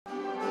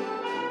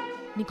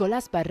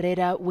Nicolás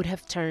Barrera would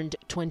have turned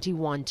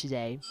 21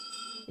 today.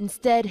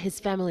 Instead, his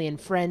family and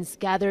friends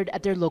gathered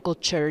at their local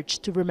church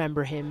to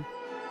remember him.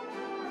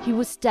 He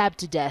was stabbed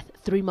to death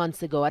 3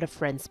 months ago at a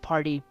friend's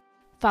party.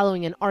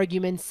 Following an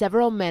argument,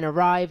 several men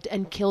arrived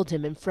and killed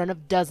him in front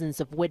of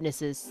dozens of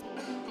witnesses.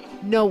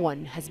 No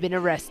one has been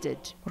arrested.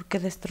 Porque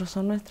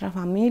destrozó nuestra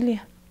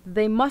familia.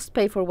 They must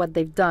pay for what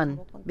they've done,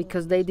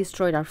 because they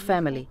destroyed our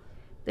family.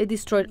 They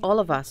destroyed all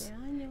of us.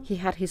 He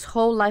had his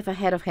whole life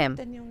ahead of him.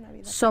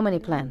 So many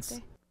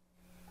plans.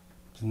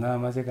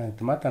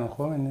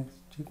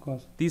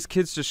 These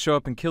kids just show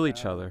up and kill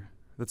each other.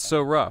 That's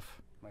so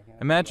rough.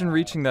 Imagine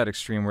reaching that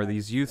extreme where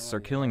these youths are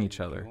killing each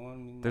other.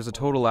 There's a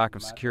total lack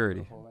of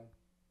security.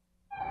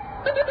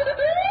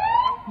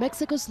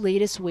 Mexico's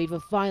latest wave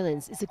of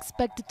violence is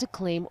expected to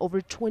claim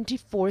over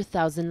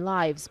 24,000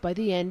 lives by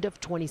the end of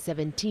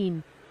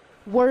 2017,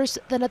 worse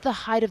than at the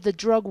height of the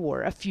drug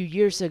war a few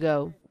years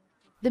ago.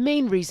 The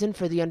main reason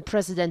for the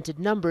unprecedented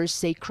numbers,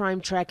 say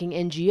crime-tracking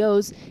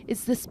NGOs,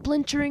 is the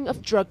splintering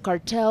of drug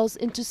cartels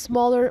into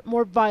smaller,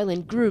 more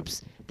violent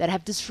groups that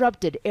have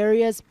disrupted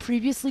areas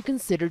previously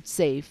considered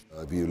safe.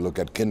 If you look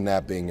at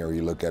kidnapping, or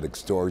you look at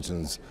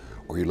extortions,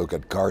 or you look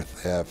at car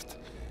theft,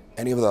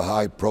 any of the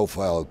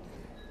high-profile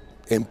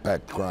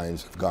impact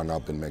crimes have gone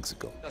up in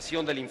Mexico.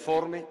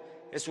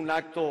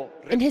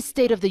 In his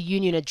State of the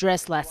Union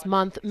address last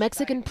month,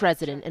 Mexican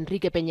President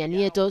Enrique Peña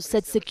Nieto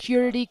said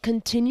security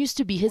continues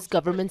to be his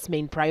government's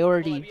main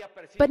priority.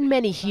 But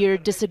many here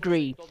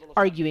disagree,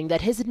 arguing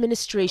that his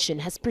administration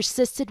has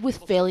persisted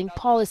with failing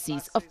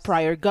policies of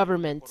prior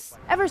governments.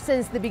 Ever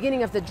since the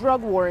beginning of the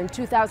drug war in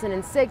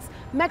 2006,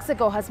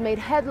 Mexico has made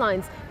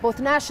headlines both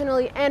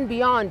nationally and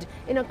beyond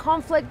in a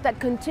conflict that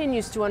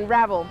continues to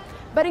unravel.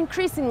 But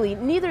increasingly,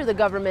 neither the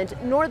government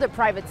nor the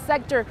private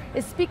sector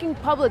is speaking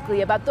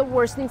publicly about the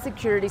worsening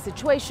security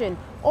situation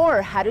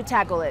or how to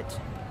tackle it.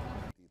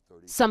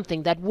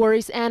 Something that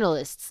worries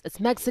analysts as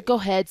Mexico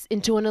heads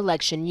into an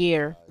election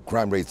year.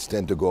 Crime rates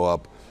tend to go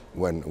up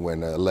when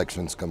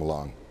elections come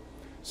along.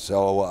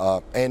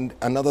 So, and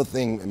another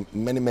thing,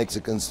 many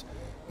Mexicans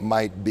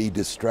might be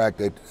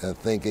distracted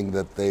thinking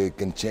that they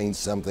can change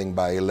something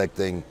by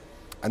electing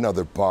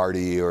another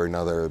party or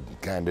another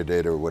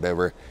candidate or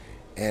whatever.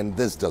 And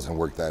this doesn't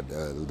work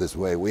this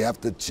way. We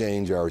have to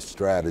change our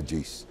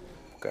strategies.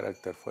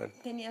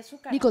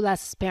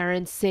 Nicolás's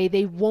parents say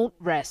they won't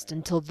rest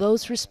until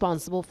those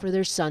responsible for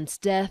their son's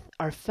death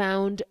are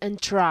found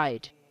and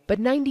tried. But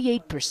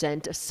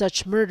 98% of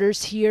such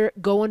murders here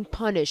go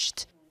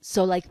unpunished.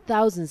 So like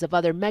thousands of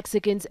other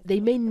Mexicans, they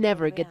may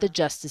never get the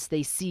justice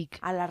they seek.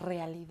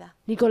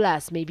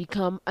 Nicolás may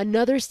become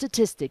another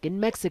statistic in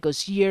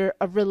Mexico's year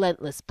of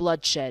relentless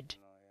bloodshed.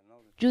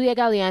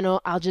 Galiano,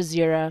 Al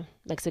Jazeera,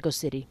 Mexico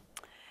City.